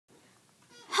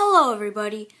Hello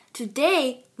everybody!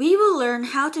 Today we will learn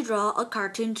how to draw a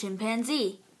cartoon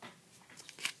chimpanzee.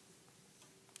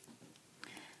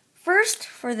 First,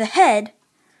 for the head,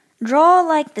 draw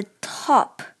like the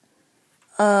top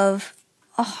of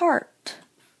a heart.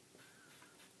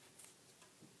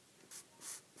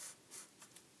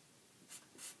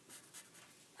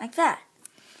 Like that.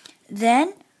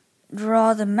 Then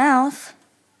draw the mouth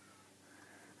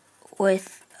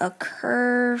with a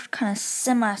curved kind of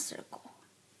semicircle.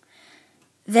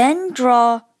 Then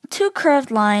draw two curved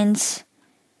lines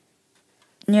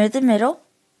near the middle,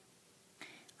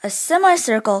 a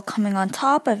semicircle coming on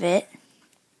top of it,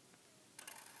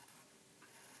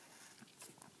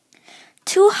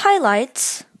 two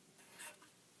highlights,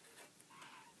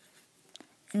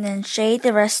 and then shade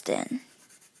the rest in.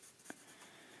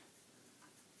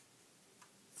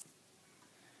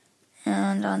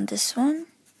 And on this one,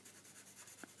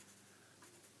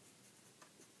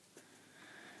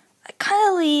 I kind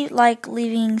of like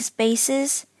leaving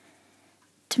spaces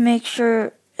to make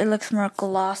sure it looks more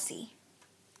glossy.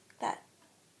 That.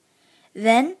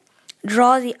 Then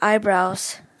draw the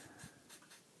eyebrows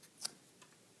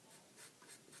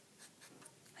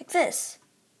like this.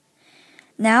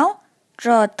 Now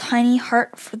draw a tiny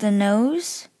heart for the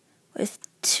nose with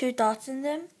two dots in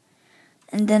them,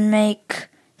 and then make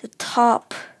the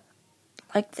top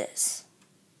like this.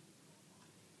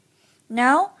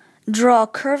 Now draw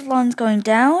curved lines going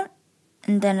down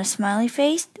and then a smiley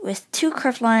face with two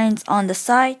curved lines on the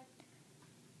side,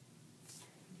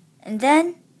 and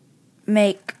then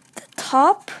make the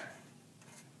top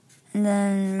and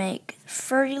then make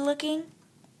furry looking,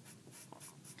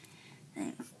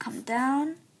 and come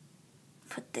down,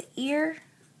 put the ear.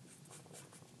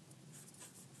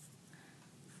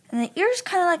 And the ear is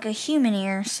kind of like a human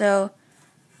ear, so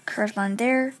curved line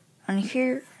there, one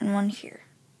here, and one here.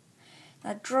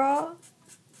 Now draw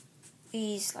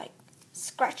these like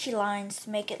scratchy lines to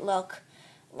make it look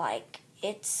like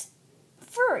it's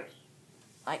furry,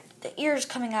 like the ears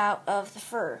coming out of the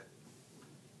fur.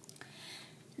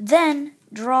 Then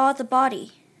draw the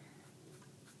body.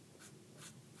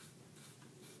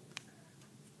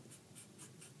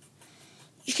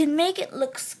 You can make it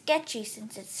look sketchy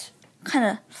since it's kind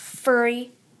of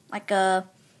furry, like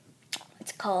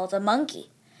it's called a monkey.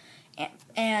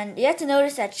 And you have to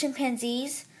notice that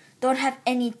chimpanzees don't have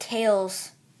any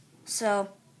tails. So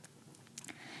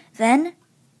then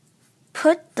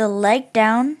put the leg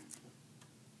down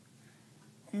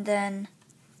and then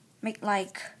make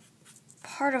like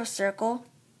part of a circle.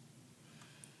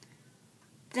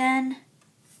 Then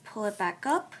pull it back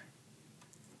up.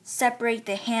 Separate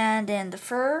the hand and the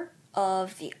fur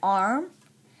of the arm.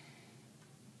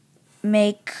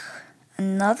 Make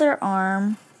another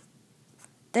arm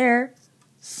there,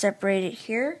 separate it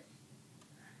here,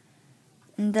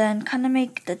 and then kind of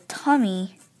make the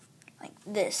tummy like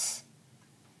this.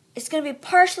 It's going to be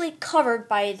partially covered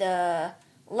by the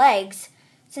legs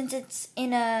since it's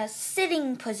in a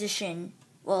sitting position.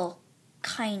 Well,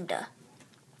 kinda.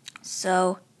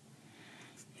 So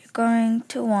you're going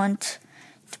to want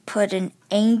to put an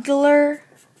angular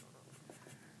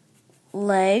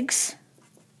legs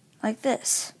like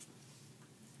this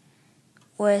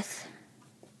with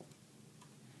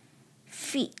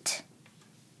feet,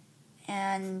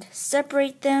 and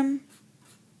separate them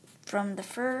from the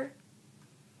fur,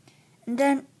 and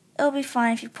then it'll be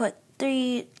fine if you put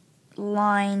 3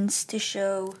 lines to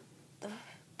show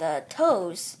the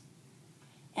toes,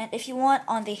 and if you want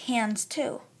on the hands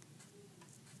too.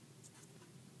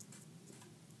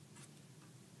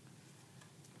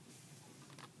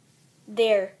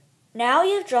 There. Now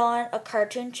you've drawn a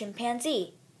cartoon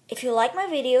chimpanzee. If you like my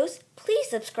videos, please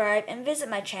subscribe and visit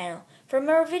my channel for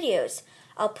more videos.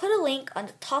 I'll put a link on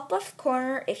the top left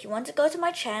corner if you want to go to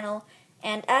my channel,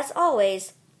 and as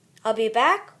always, I'll be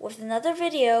back with another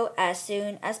video as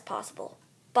soon as possible.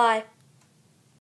 Bye.